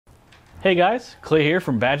Hey guys, Clay here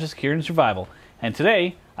from Badges, Security, and Survival, and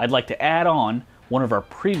today I'd like to add on one of our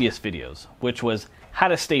previous videos, which was how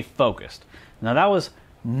to stay focused. Now that was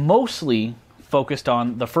mostly focused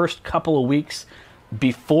on the first couple of weeks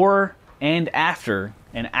before and after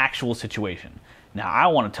an actual situation. Now I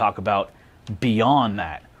want to talk about beyond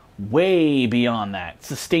that, way beyond that,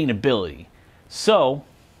 sustainability. So,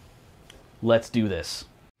 let's do this.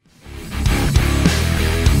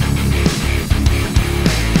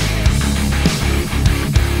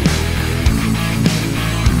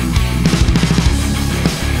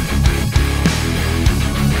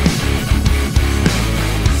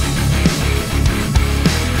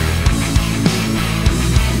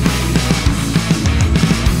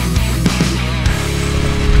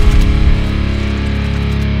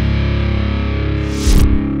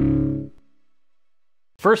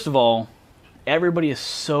 First of all, everybody is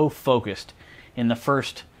so focused in the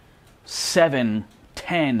first 7,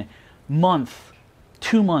 10 month,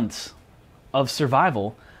 2 months of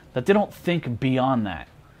survival that they don't think beyond that.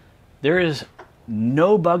 There is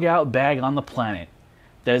no bug out bag on the planet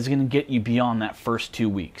that is going to get you beyond that first 2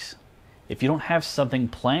 weeks. If you don't have something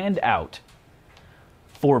planned out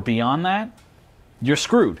for beyond that, you're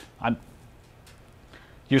screwed.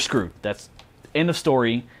 You're screwed. That's end of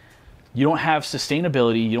story. You don't have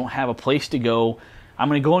sustainability. You don't have a place to go. I'm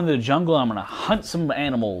going to go into the jungle and I'm going to hunt some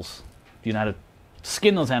animals. Do you know how to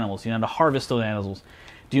skin those animals? Do you know how to harvest those animals?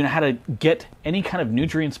 Do you know how to get any kind of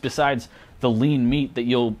nutrients besides the lean meat that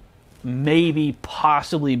you'll maybe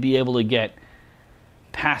possibly be able to get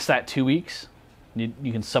past that 2 weeks?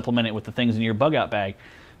 You can supplement it with the things in your bug out bag.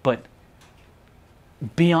 But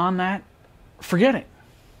beyond that, forget it.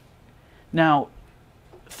 Now,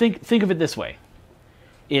 think of it this way.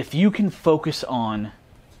 If you can focus on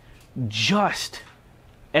just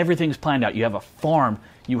everything's planned out, you have a farm,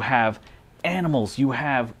 you have animals, you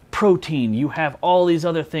have protein, you have all these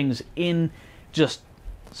other things in just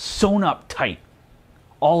sewn up tight.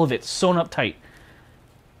 All of it sewn up tight.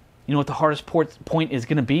 You know what the hardest point is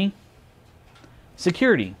going to be?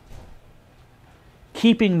 Security.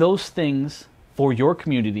 Keeping those things for your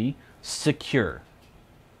community secure.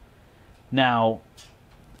 Now,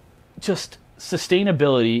 just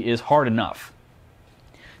sustainability is hard enough.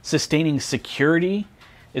 Sustaining security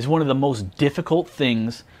is one of the most difficult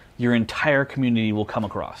things your entire community will come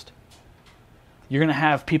across. You're going to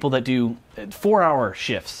have people that do 4-hour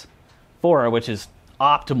shifts. 4-hour, which is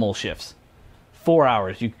optimal shifts. 4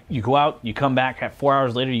 hours. You go out, you come back, at 4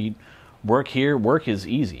 hours later, you work here. Work is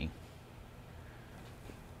easy.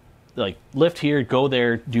 Like, lift here, go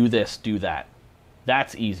there, do this, do that.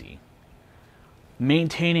 That's easy.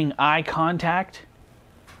 Maintaining eye contact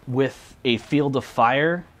with a field of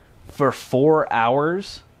fire for 4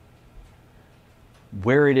 hours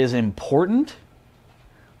where it is important,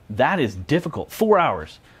 that is difficult. 4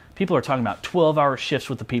 hours. People are talking about 12-hour shifts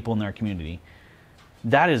with the people in their community.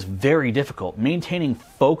 That is very difficult. Maintaining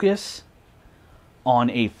focus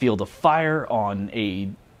on a field of fire, on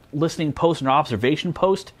a listening post, an observation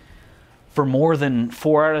post for more than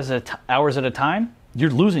 4 hours at a time,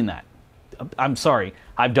 you're losing that. I'm sorry.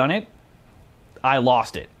 I've done it. I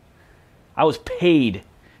lost it. I was paid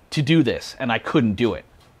to do this, and I couldn't do it.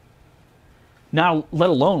 Now, let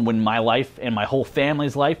alone when my life and my whole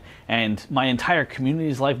family's life and my entire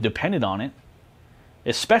community's life depended on it,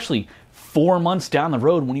 especially 4 months down the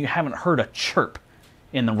road when you haven't heard a chirp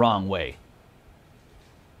in the wrong way.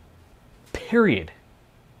 Period.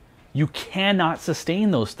 You cannot sustain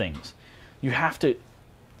those things. You have to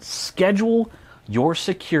schedule your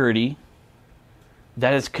security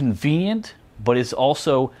that is convenient, but is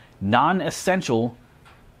also non-essential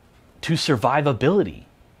to survivability.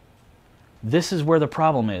 This is where the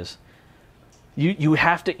problem is. You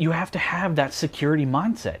have to have that security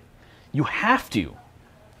mindset. You have to.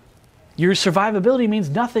 Your survivability means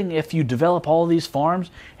nothing if you develop all of these farms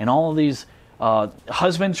and all of these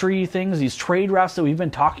husbandry things, these trade routes that we've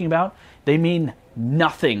been talking about. They mean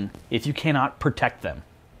nothing if you cannot protect them.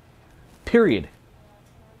 Period.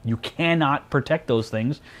 You cannot protect those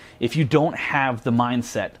things if you don't have the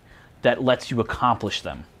mindset that lets you accomplish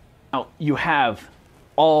them. Now, you have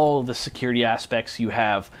all the security aspects. You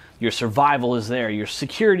have your survival is there. Your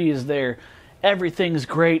security is there. Everything's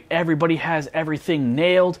great. Everybody has everything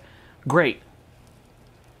nailed. Great.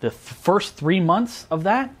 The first 3 months of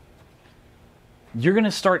that, you're going to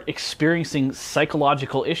start experiencing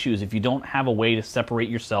psychological issues if you don't have a way to separate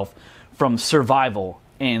yourself from survival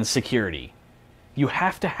and security. You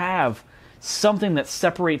have to have something that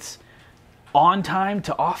separates on time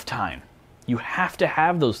to off time. You have to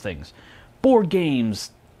have those things. Board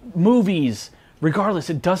games, movies, regardless,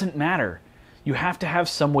 it doesn't matter. You have to have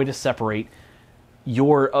some way to separate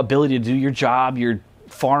your ability to do your job, your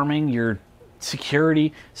farming, your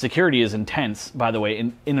security. Security is intense, by the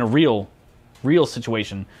way. In a real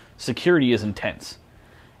situation, security is intense.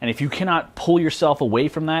 And if you cannot pull yourself away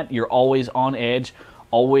from that, you're always on edge,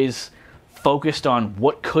 always focused on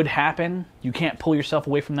what could happen. You can't pull yourself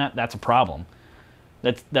away from that. That's a problem.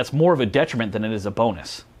 That's more of a detriment than it is a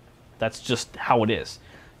bonus. That's just how it is.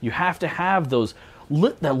 You have to have that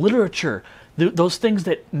literature, those things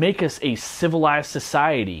that make us a civilized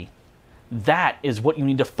society. That is what you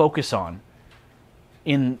need to focus on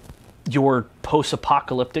in your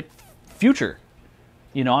post-apocalyptic future.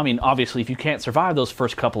 You know, I mean, obviously, if you can't survive those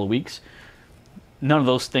first couple of weeks, none of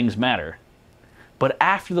those things matter. But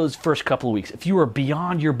after those first couple of weeks, if you are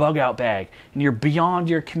beyond your bug-out bag and you're beyond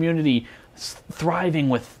your community thriving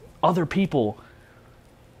with other people,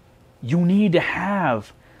 you need to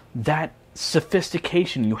have that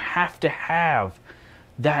sophistication. You have to have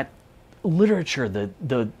that literature,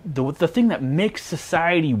 the thing that makes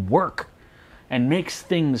society work and makes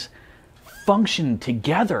things function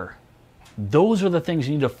together. Those are the things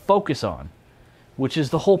you need to focus on, which is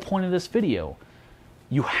the whole point of this video.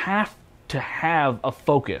 You have to have a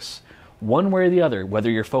focus, one way or the other, whether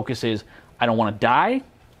your focus is, I don't want to die,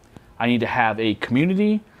 I need to have a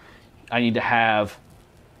community, I need to have,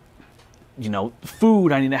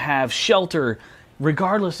 food, I need to have shelter.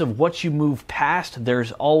 Regardless of what you move past, there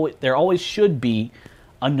always should be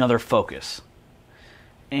another focus.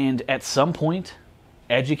 And at some point,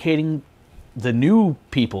 educating the new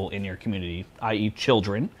people in your community, i.e.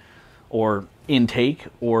 children, or intake,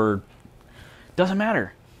 or doesn't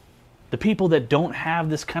matter. The people that don't have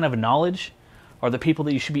this kind of knowledge are the people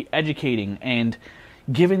that you should be educating and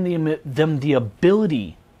giving them the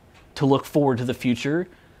ability to look forward to the future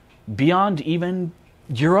beyond even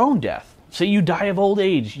your own death. Say you die of old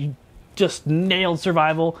age, you just nailed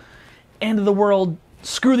survival, end of the world,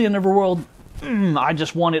 screw the end of the world, I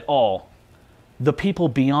just want it all. The people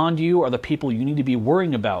beyond you are the people you need to be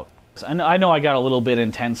worrying about. I know I got a little bit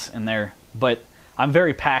intense in there, but I'm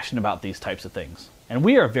very passionate about these types of things. And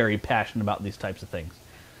we are very passionate about these types of things.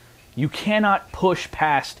 You cannot push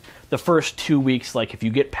past the first 2 weeks, like if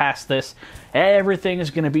you get past this, everything is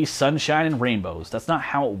going to be sunshine and rainbows. That's not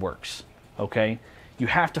how it works, okay? You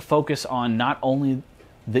have to focus on not only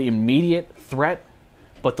the immediate threat,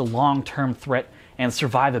 but the long-term threat and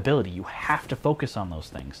survivability. You have to focus on those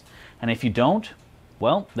things. And if you don't,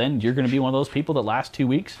 well, then you're going to be one of those people that last 2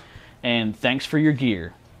 weeks, and thanks for your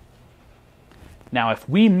gear. Now, if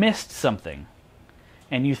we missed something,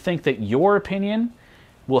 and you think that your opinion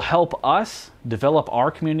will help us develop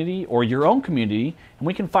our community or your own community, and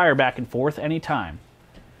we can fire back and forth anytime.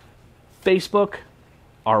 Facebook,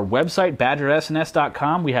 our website,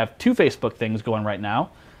 badgersns.com. We have 2 Facebook things going right now.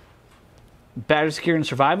 Badger Security and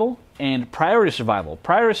Survival and Priority Survival.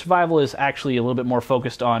 Priority Survival is actually a little bit more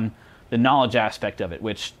focused on the knowledge aspect of it,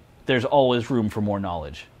 which there's always room for more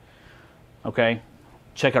knowledge. Okay?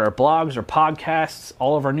 Check out our blogs, our podcasts,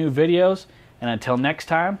 all of our new videos, and until next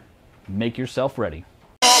time, make yourself ready.